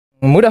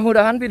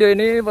Mudah-mudahan video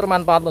ini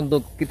bermanfaat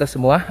untuk kita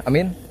semua,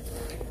 amin.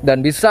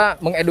 Dan bisa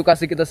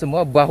mengedukasi kita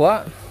semua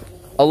bahwa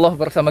Allah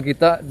bersama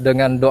kita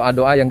dengan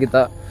doa-doa yang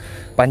kita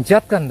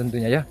panjatkan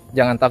tentunya ya.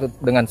 Jangan takut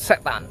dengan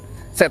setan.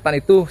 Setan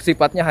itu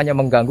sifatnya hanya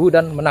mengganggu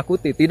dan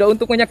menakuti, tidak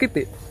untuk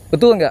menyakiti.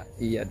 Betul nggak?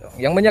 Iya dong.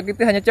 Yang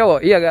menyakiti hanya cowok,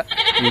 iya nggak?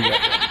 Iya.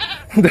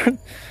 Dan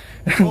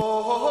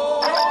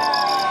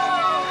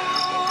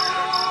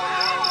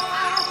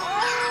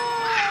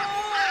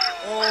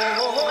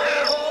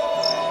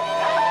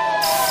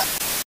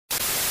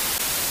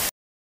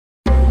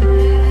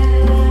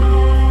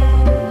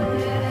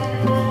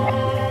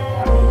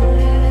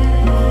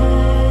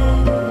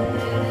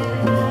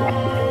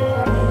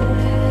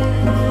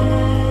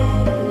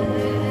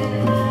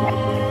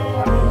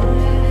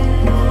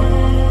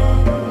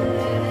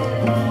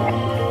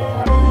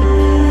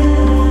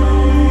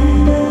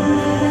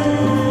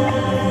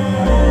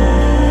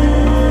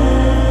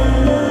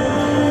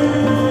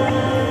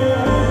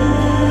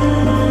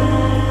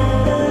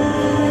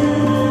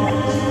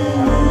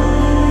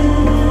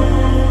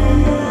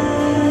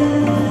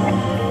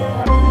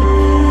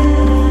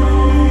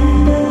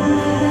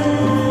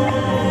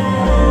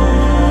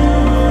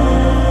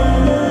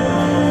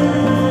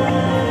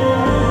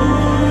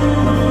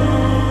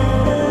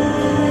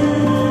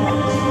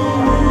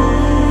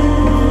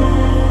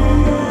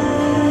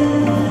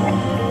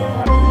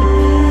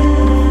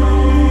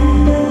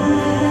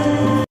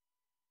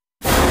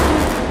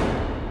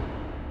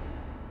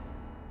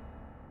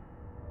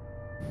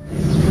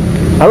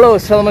halo,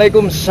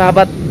 assalamualaikum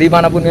sahabat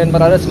dimanapun kalian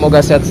berada,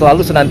 semoga sehat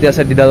selalu,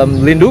 senantiasa di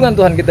dalam lindungan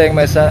Tuhan kita yang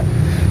Maha Esa.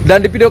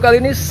 Dan di video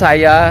kali ini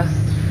saya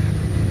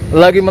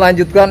lagi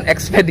melanjutkan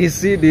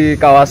ekspedisi di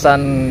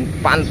kawasan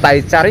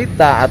Pantai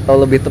Carita, atau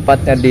lebih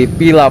tepatnya di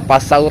Pila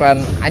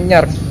Pasauran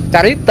Anyar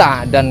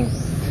Carita. Dan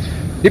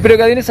di video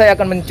kali ini saya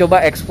akan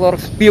mencoba eksplor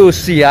view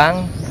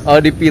siang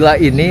di Pila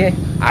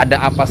ini.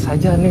 Ada apa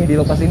saja nih di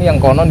lokasi ini, yang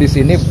konon di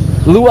sini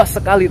luas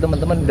sekali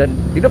teman-teman, dan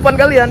di depan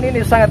kalian ini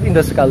sangat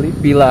indah sekali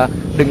Pila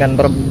dengan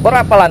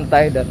beberapa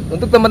lantai. Dan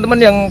untuk teman-teman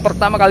yang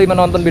pertama kali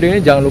menonton video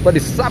ini, jangan lupa di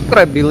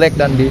subscribe, di like,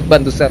 dan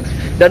dibantu share.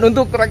 Dan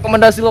untuk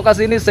rekomendasi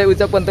lokasi ini saya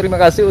ucapkan terima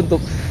kasih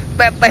untuk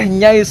Teteh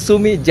Nyai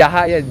Sumi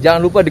Jaha ya,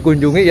 jangan lupa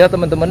dikunjungi ya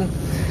teman-teman.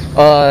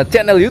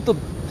 Channel YouTube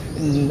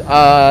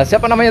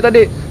siapa namanya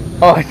tadi?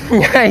 Oh,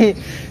 Nyai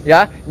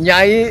ya,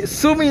 Nyai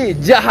Sumi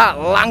Jaha,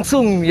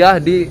 langsung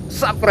ya di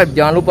subscribe,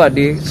 jangan lupa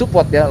di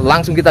support ya.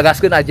 Langsung kita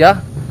gaskan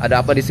aja ada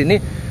apa di sini.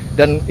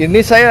 Dan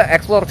ini saya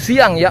eksplor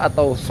siang ya,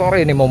 atau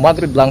sore ini mau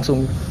maghrib,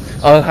 langsung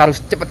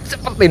harus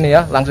cepet-cepet ini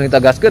ya, langsung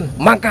kita gaskan.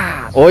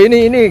 Maka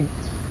ini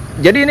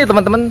jadi ini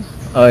teman-teman,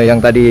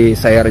 yang tadi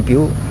saya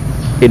review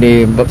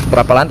ini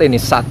berapa lantai ini,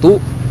 1,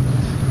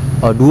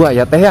 2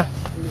 ya teh ya.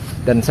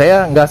 Dan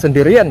saya nggak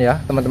sendirian ya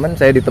teman-teman,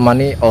 saya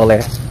ditemani oleh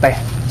Teh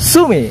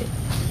Sumi.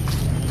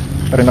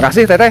 Terima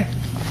kasih Teteh.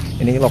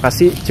 Ini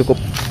lokasi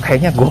cukup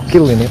kayaknya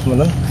gokil ini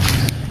teman-teman.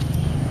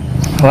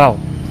 Wow.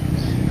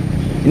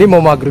 Ini mau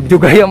maghrib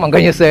juga ya,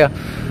 makanya saya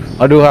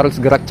harus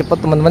gerak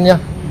cepat teman-teman ya.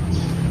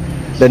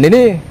 Dan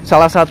ini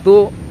salah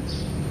satu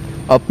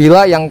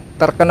Pila yang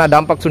terkena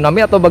dampak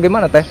tsunami atau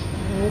bagaimana Teh?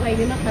 Enggak,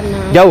 ini mah karena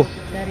jauh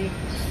dari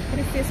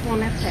Krisis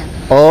Moneter.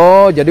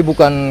 Oh, jadi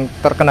bukan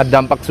terkena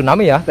dampak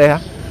tsunami ya Teh ya?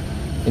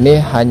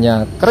 Ini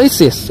hanya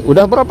krisis.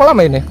 Udah berapa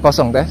lama ini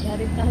kosong Teh?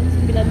 Dari tahun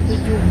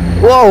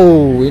 97. Wow,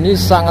 ini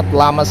sangat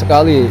lama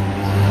sekali.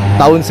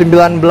 Tahun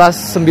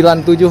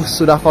 1997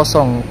 sudah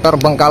kosong,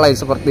 terbengkalai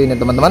seperti ini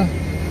teman-teman.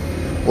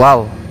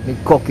 Wow, ini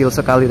gokil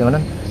sekali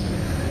teman-teman.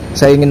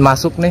 Saya ingin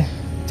masuk nih.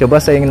 Coba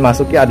saya ingin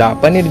masuk ya, ada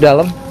apa nih di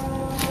dalam?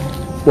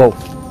 Wow,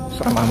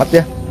 serem amat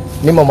ya.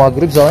 Ini mau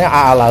maghrib soalnya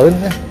alaun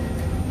ya.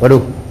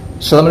 Waduh,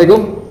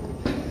 assalamualaikum.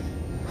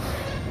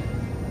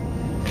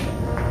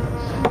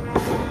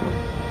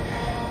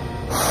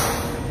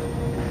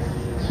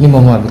 Ini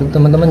mau maghrib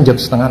teman-teman, jam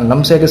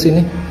 5:30 saya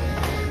kesini.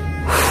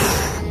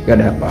 Gak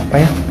ada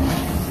apa-apa ya.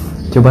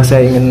 Coba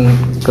saya ingin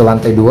ke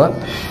lantai 2.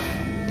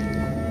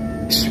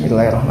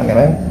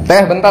 Bismillahirrahmanirrahim.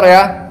 Teh bentar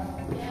ya.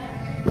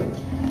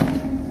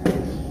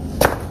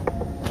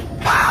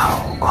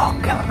 Wow,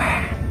 gokil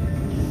men.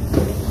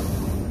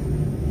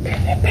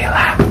 Ini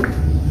Pila.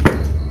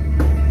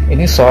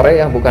 Ini sore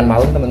ya, bukan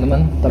malam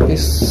teman-teman, tapi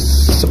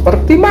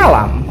seperti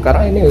malam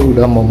karena ini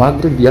udah mau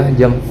maghrib ya,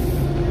 jam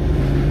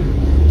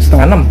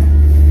 5:30.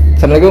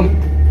 Assalamualaikum.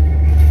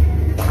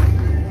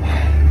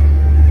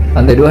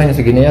 Lantai 2 hanya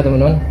segini ya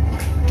teman-teman.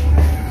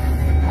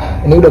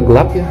 Ini udah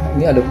gelap ya.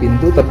 Ini ada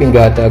pintu tapi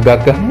nggak ada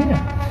gagangnya.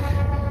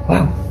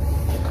 Wow,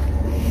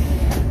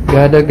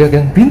 nggak ada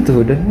gagang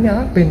pintu. Dan ini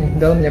apa ini?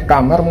 Dalamnya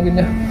kamar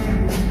mungkin ya.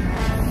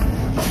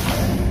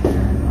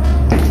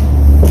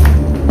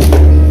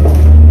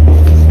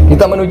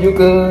 Kita menuju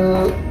ke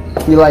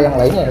villa yang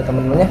lainnya ya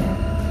teman-teman ya.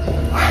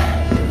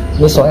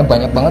 Ini soalnya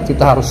banyak banget,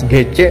 kita harus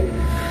gece.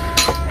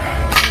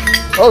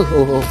 Oh.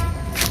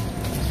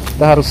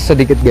 Kita harus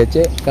sedikit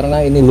gece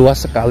karena ini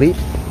luas sekali.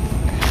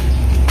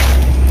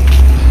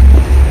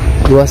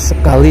 Luas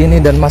sekali ini,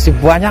 dan masih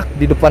banyak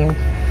di depan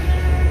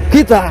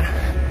kita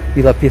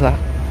pila-pila.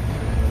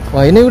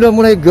 Wah, ini udah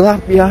mulai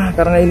gelap ya,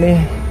 karena ini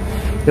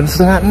Jam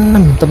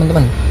 5:30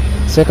 teman-teman.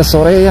 Saya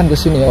kesorean ke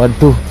sini.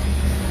 Waduh,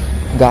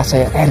 nggak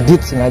saya edit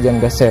sengaja,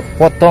 nggak saya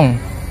potong.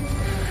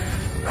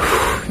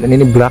 Dan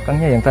ini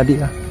belakangnya yang tadi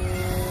ya.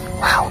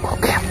 Wow,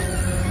 gokil.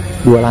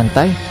 2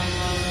 lantai.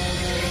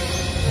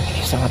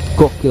 Ini sangat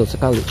gokil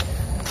sekali.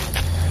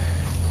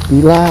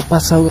 Bila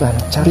Pasauran,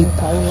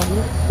 Carita.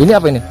 Ini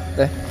apa ini?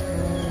 Teh?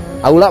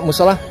 Aula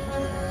musola.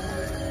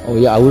 Oh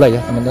ya aula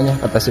ya teman-teman.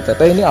 Kata si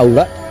Teteh ini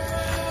aula.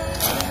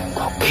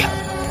 Gokil.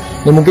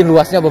 Ini mungkin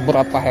luasnya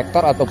beberapa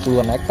hektar atau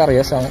puluhan hektar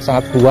ya,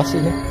 sangat luas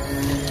ini.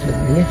 Dan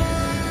ini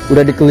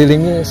udah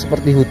dikelilingi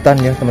seperti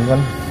hutan ya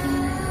teman-teman.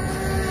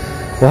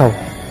 Wow,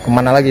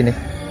 kemana lagi nih?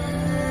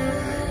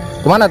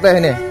 Kemana Teh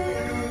ini?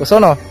 Ke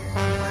sono.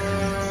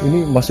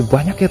 Ini masih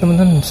banyak ya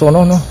teman-teman,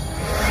 sono no.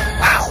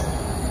 Wow,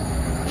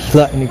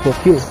 gila ini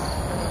gokil.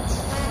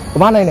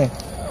 Kemana ini?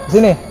 Ke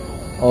sini.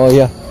 Oh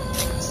iya.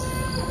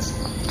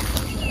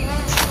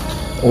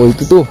 Oh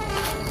itu tuh.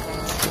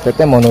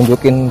 Teteh mau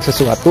nunjukin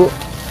sesuatu.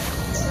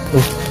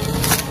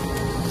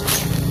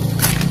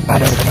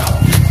 Ada.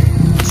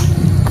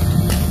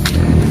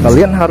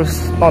 Kalian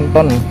harus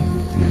nonton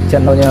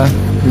channelnya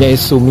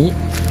SOEMI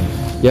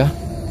ya,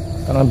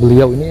 karena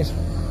beliau ini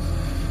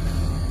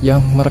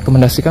yang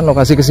merekomendasikan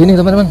lokasi ke sini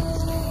teman-teman.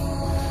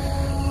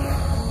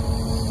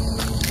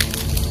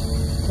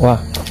 Wah,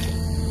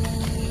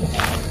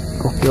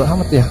 gokil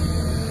amat ya.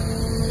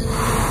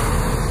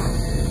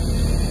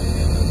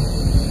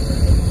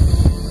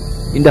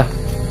 Indah.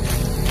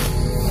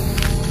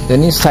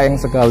 Dan ini sayang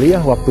sekali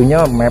ya,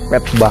 waktunya mepet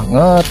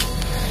banget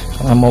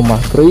karena mau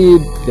maghrib.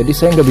 Jadi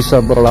saya nggak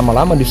bisa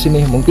berlama-lama di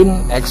sini.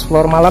 Mungkin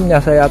explore malamnya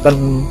saya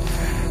akan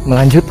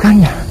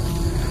melanjutkannya.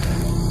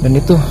 Dan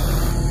itu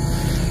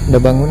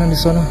ada bangunan di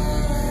sana.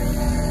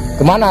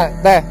 Kemana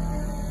Teh?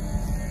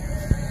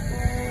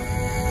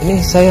 Ini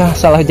saya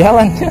salah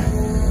jalan ya.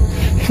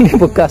 Ini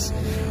bekas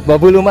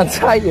babuluman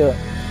saya.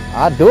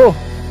 Aduh,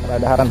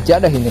 rada haram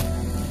jadah ini.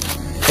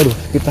 Aduh,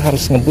 kita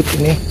harus ngebut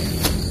ini.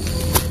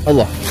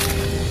 Allah.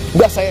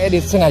 Nggak saya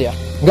edit sengaja,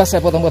 nggak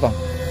saya potong-potong.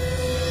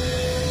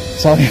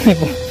 Soalnya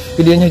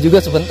videonya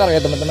juga sebentar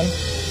ya teman-teman.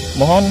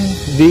 Mohon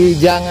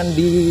jangan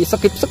di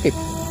skip-skip.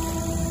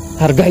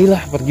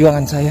 Hargailah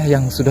perjuangan saya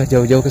yang sudah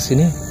jauh-jauh ke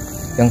sini,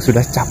 yang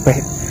sudah capek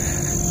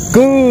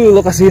ke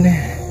lokasi ini.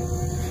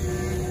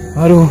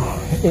 Aduh,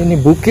 ini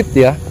bukit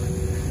ya,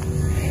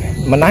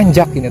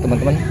 menanjak ini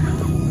teman-teman.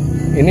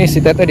 Ini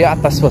si Teteh di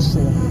atas bos.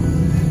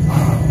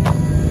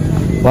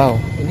 Wow,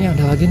 ini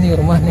ada lagi nih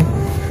rumah nih.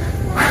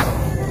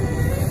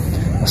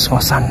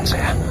 Ngos-ngosan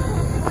saya.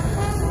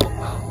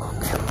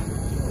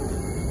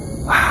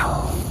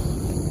 Wow,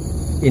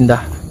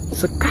 indah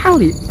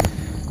sekali.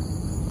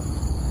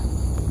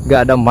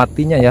 Gak ada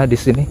matinya ya di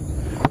sini.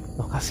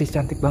 Lokasi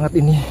cantik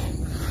banget ini.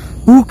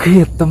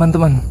 Bukit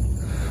teman-teman.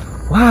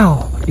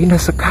 Wow,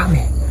 indah sekali.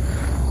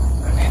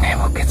 Ini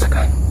bukit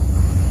sekali.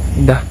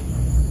 Indah.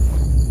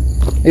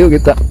 Yuk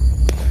kita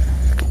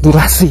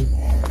durasi.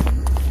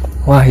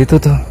 Wah itu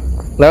tuh.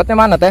 Lewatnya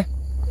mana Teh?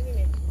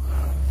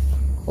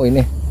 Oh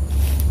ini.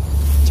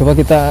 Coba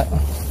kita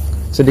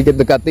sedikit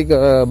dekati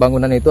ke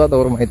bangunan itu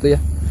atau rumah itu ya.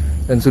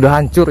 Dan sudah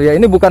hancur ya.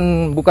 Ini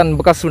bukan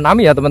bekas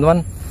tsunami ya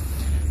teman-teman.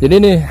 Jadi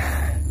ini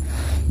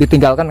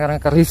ditinggalkan karena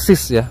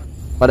krisis ya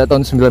pada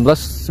tahun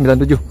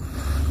 1997.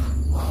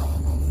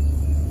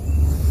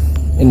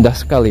 Indah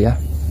sekali ya.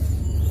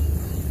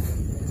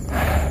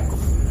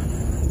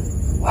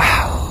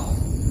 Wow.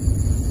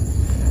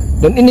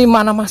 Dan ini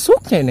mana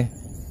masuknya ini?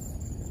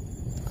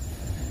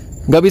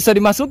 Nggak bisa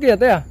dimasuki ya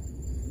Teh ya?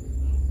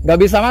 Nggak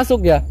bisa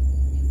masuk ya?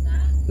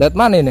 Lihat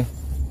mana ini?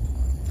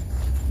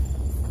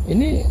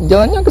 Ini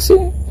jalannya ke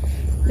sini.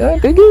 Jalan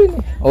kayak gini.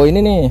 Oh ini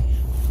nih.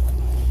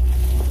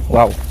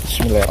 Wow,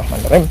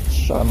 bismillahirrahmanirrahim.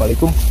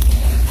 Assalamualaikum.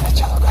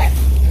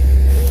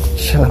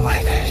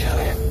 Assalamualaikum.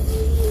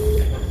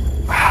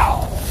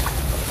 Wow.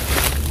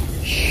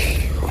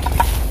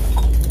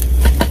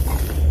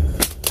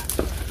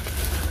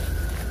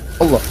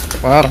 Allah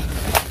Akbar.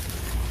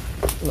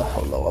 La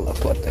haula wala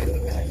quwwata illa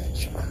billah.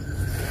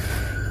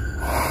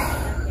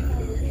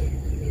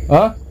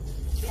 Hah?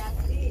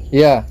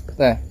 Iya,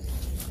 Teh.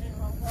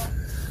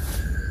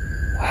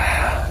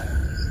 Wow.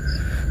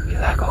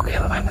 Gila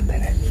gokil banget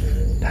ini.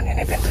 Dan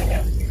ini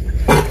pintunya.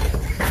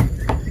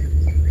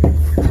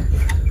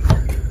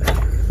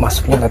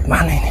 Masuknya lewat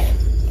mana ini?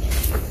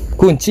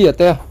 Kunci ya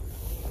Teh?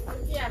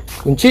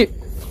 Kunci.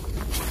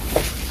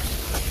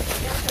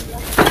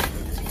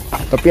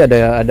 Tapi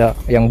ada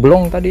yang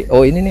belum tadi.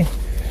 Oh ini nih.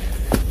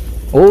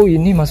 Oh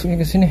ini masuknya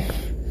ke sini.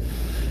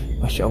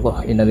 Masya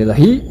Allah.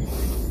 Innalillahi.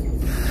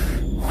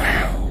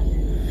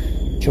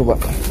 Coba.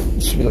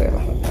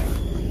 Bismillahirrahmanirrahim.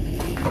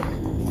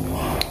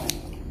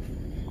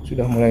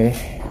 Sudah mulai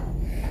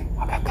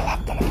agak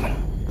gelap teman-teman.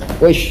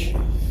 Wish.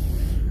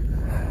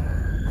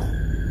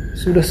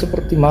 Sudah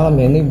seperti malam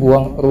ya, ini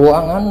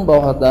ruangan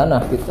bawah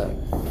tanah kita.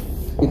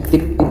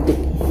 Itik-itik.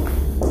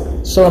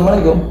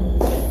 Assalamualaikum.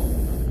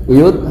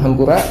 Uyut,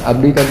 hampura,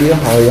 abdi kadia,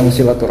 hal yang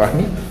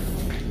silaturahmi.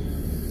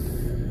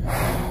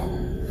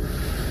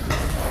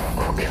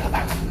 Gokil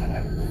banget.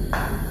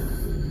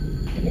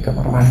 Ini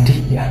kamar mandi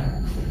ya.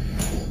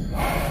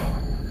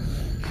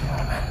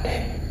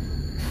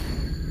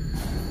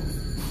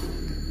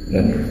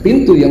 Dan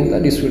pintu yang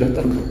tadi sudah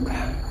terbuka.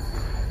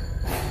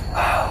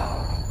 Wow.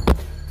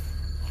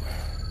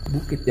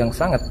 Bukit yang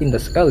sangat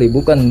indah sekali,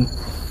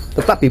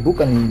 tetapi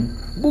bukan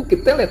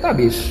bukit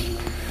Teletubbies.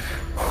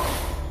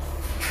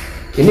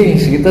 Ini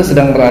kita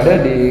sedang berada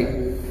di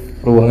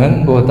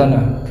ruangan bawah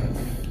tanah.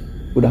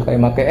 Udah kayak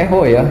make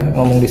eho ya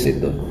ngomong di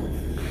situ.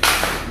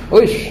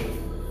 Uish.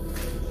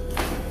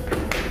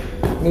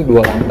 Ini 2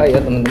 lantai ya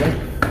teman-teman.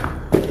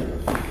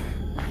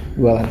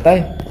 2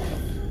 lantai.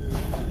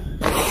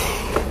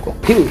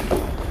 Gokil.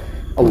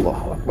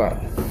 Allahu Akbar.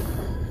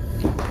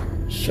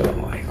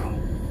 Assalamualaikum.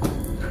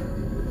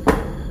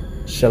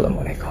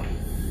 Assalamualaikum.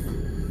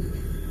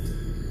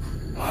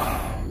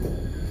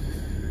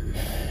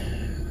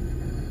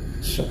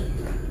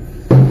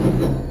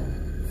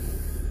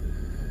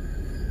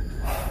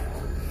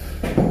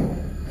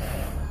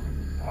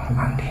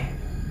 Mandi.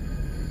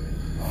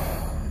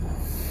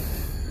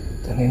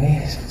 Dan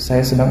ini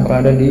saya sedang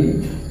berada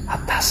di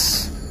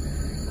atas,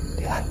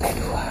 di lantai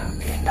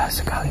 2. Indah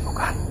sekali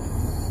bukan?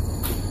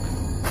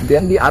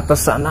 Dan di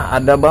atas sana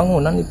ada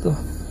bangunan itu,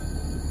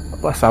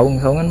 apa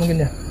saung-saungan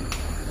mungkin ya.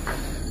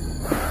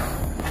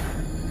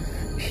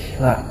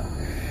 Gila,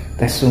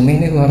 Teh Sumi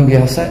ini luar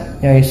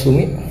biasa, Nyai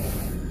Sumi.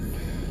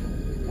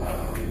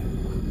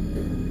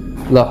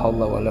 La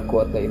haula wala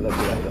quwata illa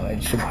billah.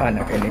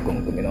 Subhanaka inni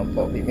kuntu minadh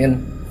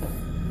dhalimin.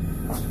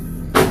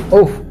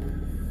 Oh.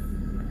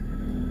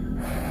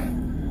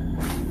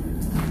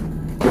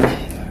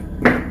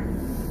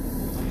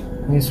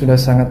 Ini sudah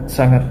sangat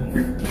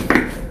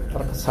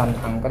terkesan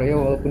angker ya,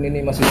 walaupun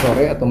ini masih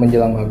sore atau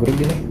menjelang maghrib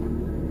gini.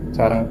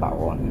 Sarang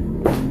tawon.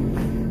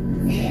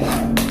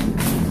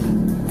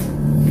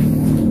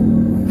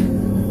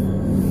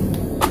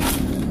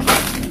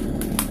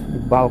 Di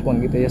balkon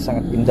gitu ya,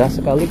 sangat indah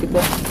sekali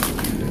kita.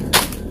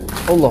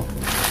 Allah.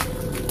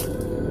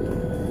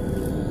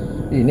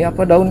 Ini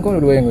apa daun kok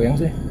goyang-goyang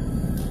sih?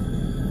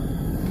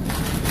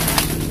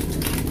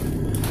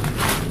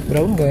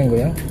 Daun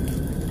goyang-goyang.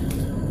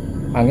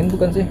 Angin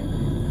bukan sih?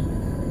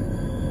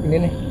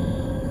 Ini nih.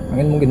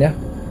 Angin mungkin ya.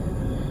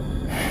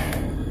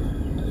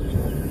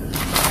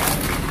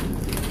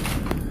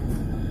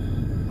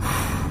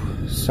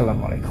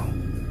 Assalamualaikum.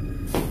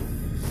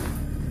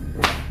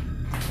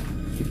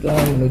 Kita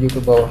menuju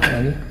ke bawah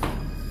lagi.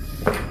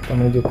 Kita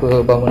menuju ke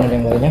bangunan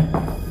yang lainnya.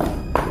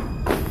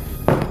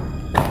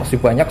 Masih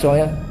banyak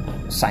soalnya,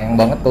 sayang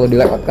banget kalau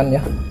dilewatkan ya.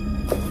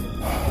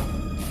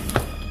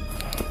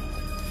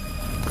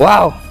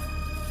 Wow,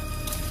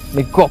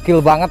 ini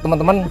gokil banget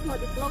teman-teman.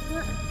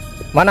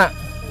 Mana?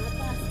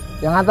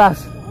 Yang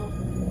atas.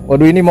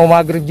 Waduh, ini mau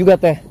maghrib juga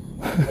teh.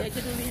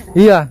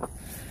 Iya,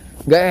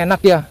 nggak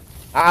enak ya.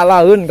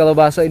 Alaun kalau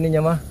bahasa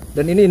ininya mah.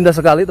 Dan ini indah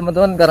sekali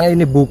teman-teman, karena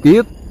ini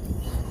bukit,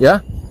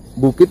 ya.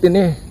 Bukit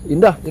ini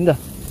indah.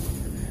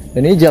 Dan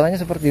ini jalannya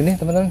seperti ini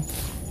teman-teman.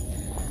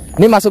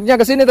 Ini masuknya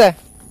ke sini teh.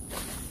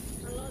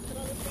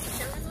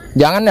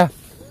 Jangan ya.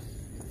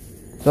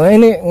 Soalnya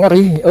ini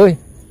ngeri, oi.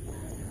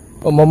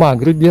 Oh, mau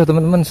maghrib ya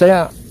teman-teman.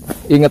 Saya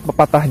ingat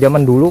pepatah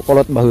zaman dulu,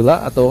 kolot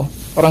baheula atau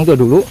orang tua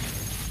dulu.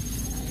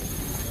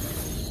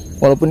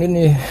 Walaupun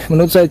ini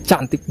menurut saya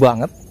cantik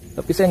banget,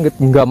 tapi saya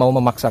nggak mau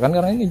memaksakan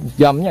karena ini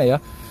jamnya ya.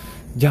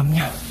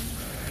 Jamnya.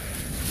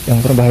 Yang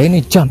berbahaya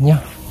ini jamnya.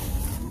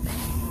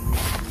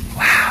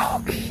 Wow,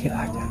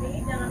 gila.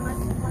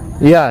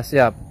 Iya,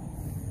 siap.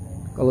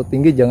 Kalau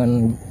tinggi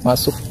jangan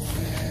masuk.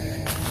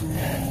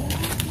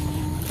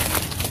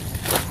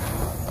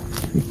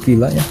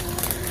 Gila ya,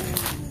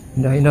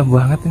 indah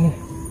banget ini.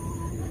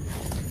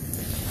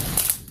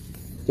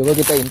 Coba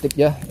kita intip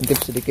ya, intip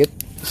sedikit.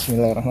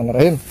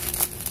 Bismillahirrahmanirrahim.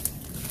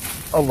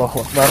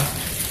 Allahu Akbar.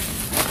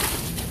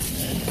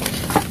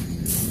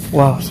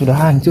 Wow, sudah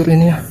hancur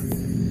ini ya.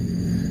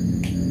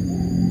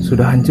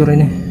 Sudah hancur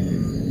ini.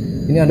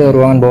 Ini ada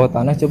ruangan bawah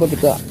tanah. Coba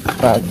kita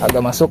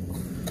agak masuk.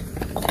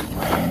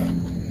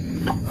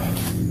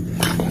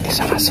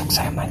 Bisa masuk,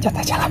 saya manjat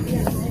aja lah.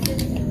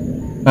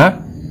 Hah?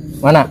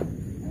 Mana?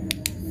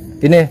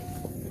 Ini.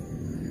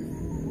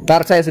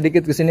 Tarik saya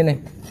sedikit ke sini nih.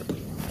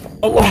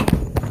 Allah.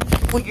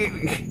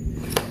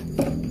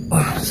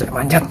 Oh, saya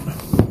manjat.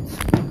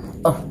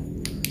 Oh,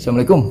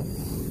 Assalamualaikum.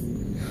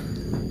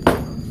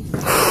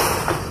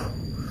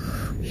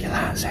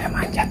 Gila, saya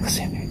manjat ke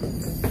sini.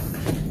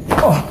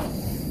 Oh,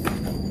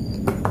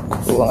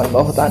 ruangan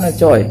bawah tanah,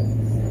 coy.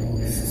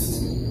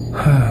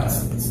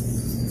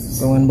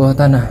 Ruangan bawah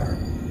tanah,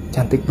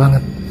 cantik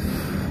banget.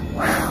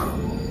 Wow,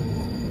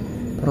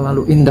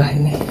 terlalu indah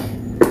ini.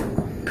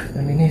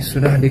 Dan ini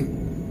sudah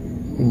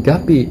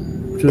dihinggapi,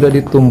 sudah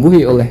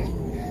ditumbuhi oleh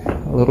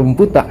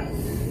rumputan.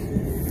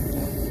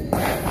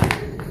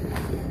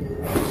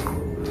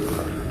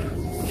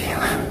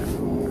 Gila.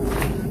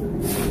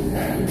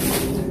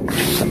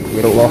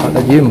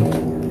 Astagfirullahaladzim.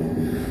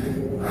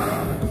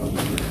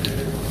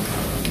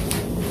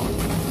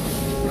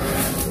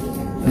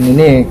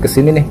 Ini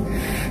kesini nih,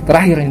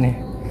 terakhir ini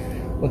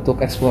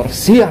untuk eksplor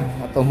siang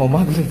atau mau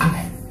maghrib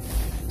ini.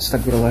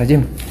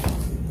 Astagfirullahaladzim.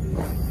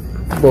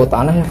 Bawah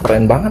tanah ya,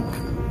 keren banget,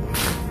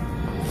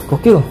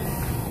 gokil.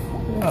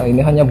 Nah,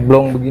 ini hanya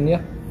blong begini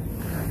ya.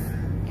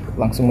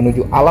 langsung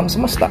menuju alam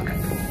semesta.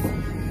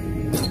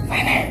 Nah,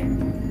 ini.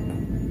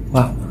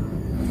 Wow.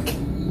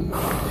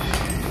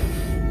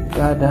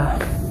 Gak ada.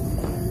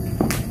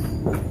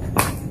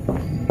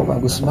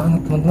 Bagus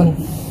banget teman-teman.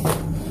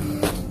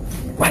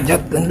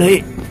 Panjat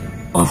gendai.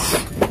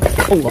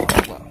 Allah.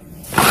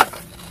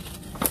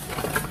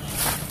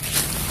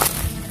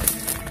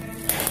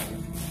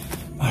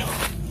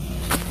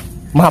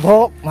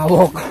 Mabok.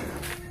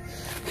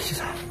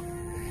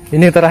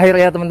 Ini terakhir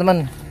ya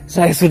teman-teman.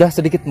 Saya sudah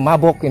sedikit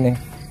mabok ini.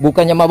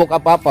 Bukannya mabok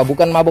apa-apa,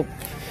 bukan mabok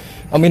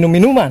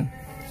minum-minuman.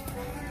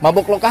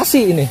 Mabok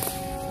lokasi ini.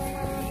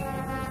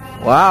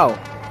 Wow.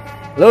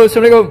 Halo,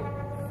 Assalamualaikum.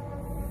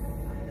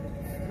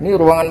 Ini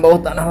ruangan bawah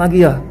tanah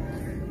lagi ya.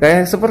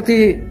 Kayak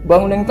seperti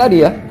bangun yang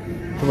tadi ya.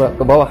 Coba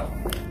ke bawah.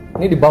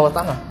 Ini di bawah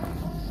tanah.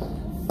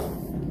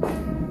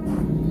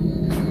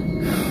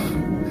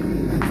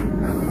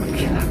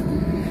 Gila.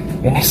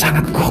 Ini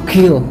sangat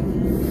gokil.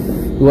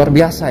 Luar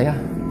biasa ya.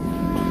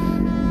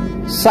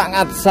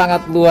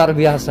 Sangat-sangat luar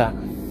biasa.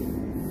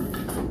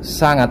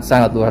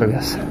 Sangat-sangat luar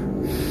biasa.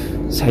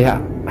 Saya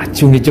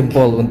acungi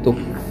jempol untuk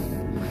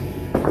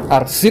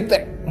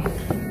arsitek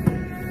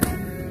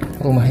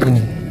rumah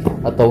ini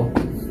atau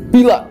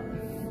villa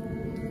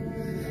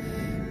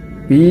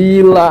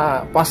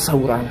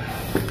Pasauran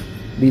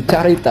di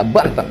Carita,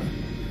 Banten.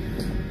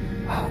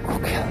 Wow,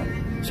 gokil.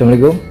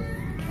 Assalamualaikum.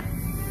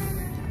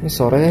 Ini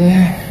sore.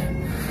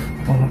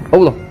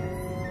 Allah.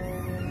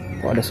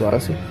 Kok ada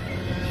suara sih?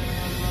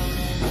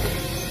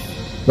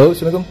 Halo,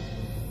 Assalamualaikum.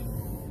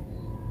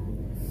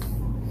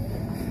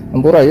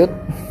 Ampurayut.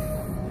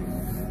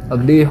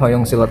 Abdi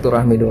hoyong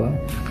silaturahmi doang.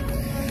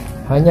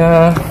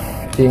 Hanya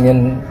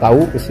ingin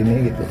tahu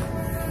kesini gitu.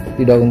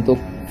 Tidak untuk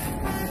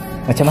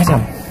macam-macam.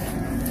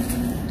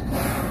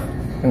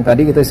 Yang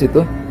tadi kita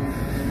situ.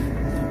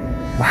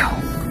 Wow.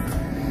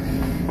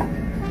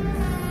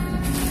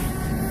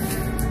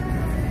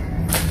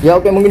 Ya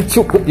oke, mungkin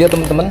cukup ya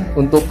teman-teman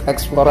untuk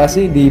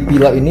eksplorasi di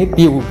villa ini.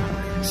 View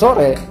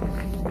sore,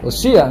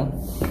 siang.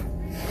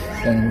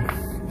 Dan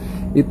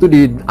itu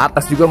di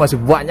atas juga masih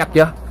banyak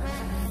ya.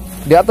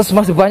 Di atas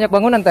masih banyak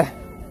bangunan teh.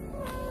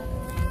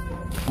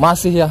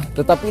 Masih ya,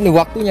 tetapi ini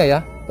waktunya ya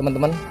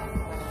teman-teman.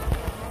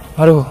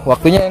 Aduh,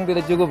 waktunya yang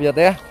tidak cukup ya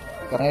teh.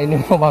 Karena ini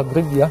mau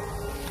maghrib ya.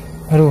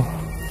 Aduh.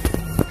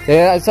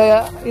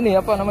 Saya ini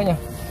apa namanya?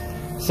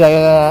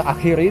 Saya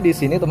akhiri di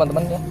sini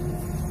teman-teman ya.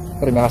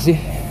 Terima kasih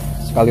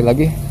sekali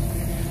lagi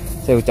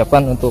saya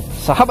ucapkan untuk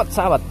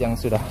sahabat-sahabat yang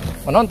sudah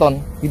menonton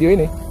video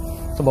ini.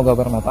 Semoga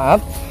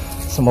bermanfaat.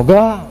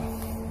 Semoga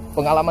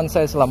pengalaman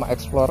saya selama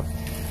eksplor.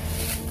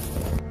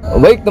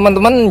 Baik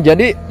teman-teman,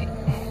 jadi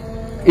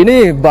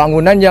ini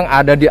bangunan yang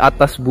ada di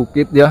atas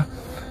bukit ya.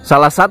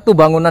 Salah satu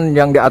bangunan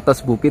yang di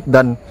atas bukit,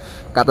 dan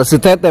kata si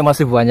Tete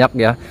masih banyak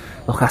ya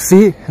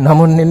lokasi.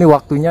 Namun ini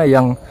waktunya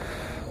yang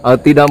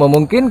tidak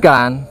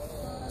memungkinkan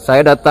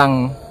saya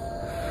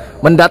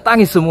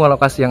mendatangi semua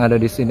lokasi yang ada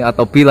di sini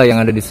atau villa yang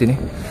ada di sini.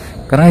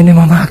 Karena ini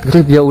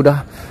maghrib ya,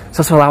 udah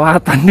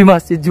seselawatan di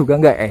masjid juga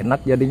nggak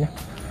enak jadinya.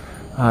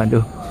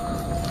 Aduh.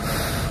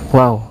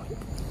 Wow.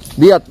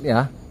 Lihat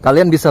ya,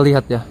 kalian bisa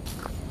lihat ya.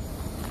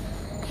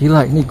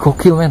 Gila, ini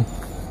gokil men.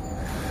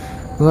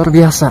 Luar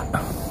biasa.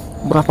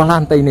 Berapa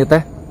lantai ini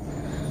teh?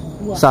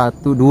 1,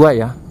 2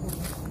 ya.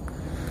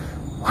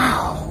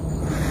 Wow.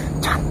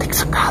 Cantik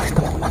sekali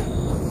teman-teman.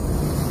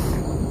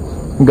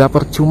 Nggak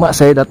percuma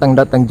saya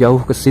datang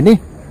jauh ke sini,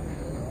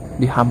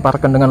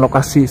 dihamparkan dengan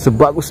lokasi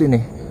sebagus ini.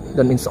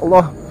 Dan insya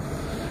Allah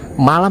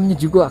malamnya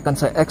juga akan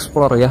saya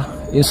eksplor ya.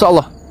 Insya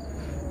Allah,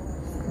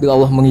 bila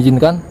Allah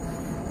mengizinkan.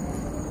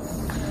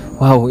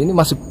 Wow, ini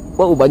masih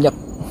banyak.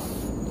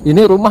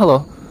 Ini rumah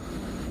loh,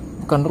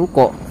 bukan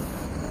ruko.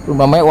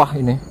 Rumah mewah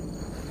ini.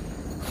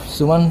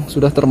 Cuman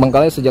sudah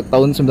terbengkalai sejak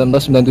tahun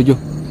 1997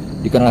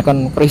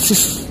 dikarenakan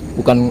krisis,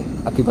 bukan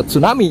akibat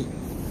tsunami.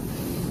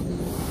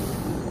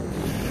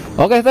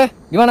 Oke teh,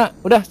 gimana?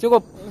 Udah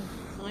cukup?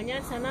 Soalnya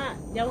sana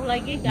jauh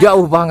lagi kan?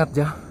 Jauh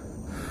banget ya.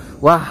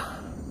 Wah.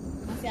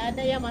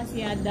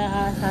 Masih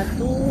ada 1,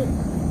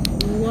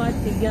 2,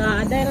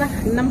 3, ada lah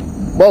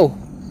 6. Wow.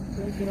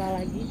 2 villa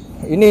lagi.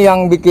 Ini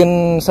yang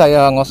bikin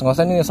saya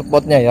ngos-ngosan ini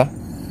spotnya ya.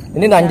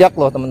 Ini nanjak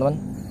loh teman-teman.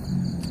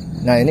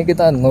 Nah ini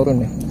kita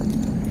nurun nih.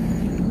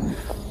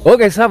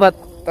 Oke sahabat,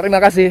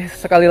 terima kasih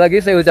sekali lagi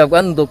saya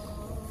ucapkan untuk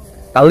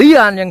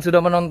kalian yang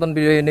sudah menonton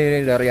video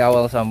ini dari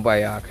awal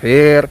sampai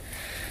akhir.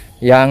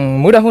 Yang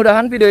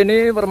mudah-mudahan video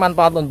ini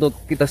bermanfaat untuk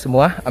kita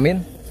semua,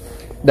 amin.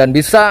 Dan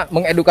bisa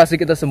mengedukasi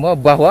kita semua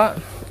bahwa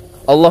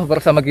Allah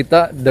bersama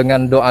kita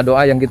dengan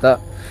doa-doa yang kita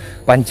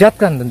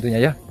panjatkan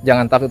tentunya ya.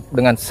 Jangan takut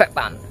dengan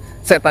setan.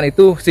 Setan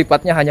itu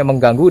sifatnya hanya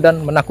mengganggu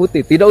dan menakuti,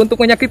 tidak untuk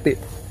menyakiti.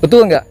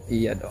 Betul nggak?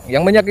 Iya dong.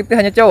 Yang menyakiti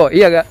hanya cowok,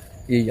 iya nggak?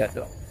 Iya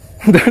dong.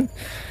 Dan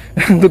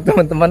untuk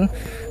teman-teman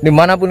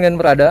dimanapun kalian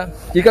berada,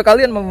 jika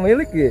kalian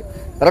memiliki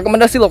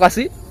rekomendasi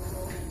lokasi,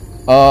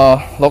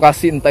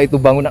 entah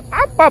itu bangunan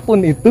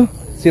apapun itu,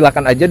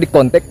 silakan aja di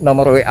kontak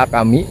nomor WA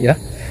kami ya.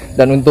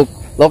 Dan untuk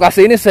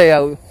lokasi ini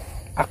saya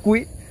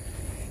akui,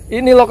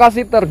 ini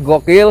lokasi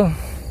tergokil,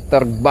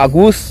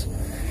 terbagus,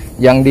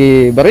 yang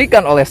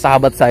diberikan oleh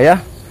sahabat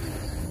saya,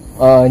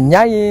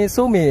 Nyai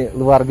Sumi.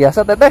 Luar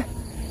biasa Teteh.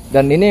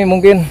 Dan ini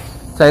mungkin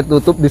saya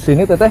tutup di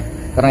sini Teteh,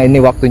 karena ini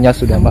waktunya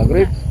sudah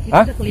maghrib.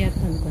 Hah?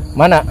 Kelihatan kan?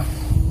 Mana?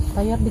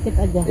 Layar dikit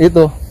aja.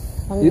 Itu,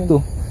 itu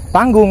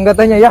panggung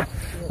katanya ya.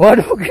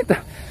 Waduh,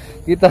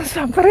 kita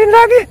samperin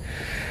lagi.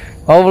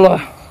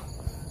 Allah.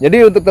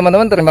 Jadi untuk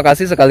teman-teman, terima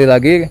kasih sekali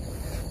lagi.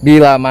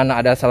 Bila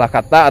mana ada salah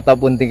kata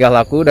ataupun tingkah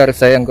laku dari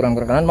saya yang kurang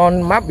berkenan, mohon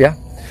maaf ya.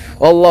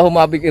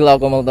 Allahumma biqillahu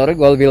qamal tariq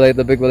wal billahi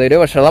taufiq wal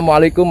hidayah.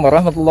 Wassalamualaikum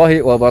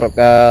warahmatullahi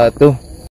wabarakatuh.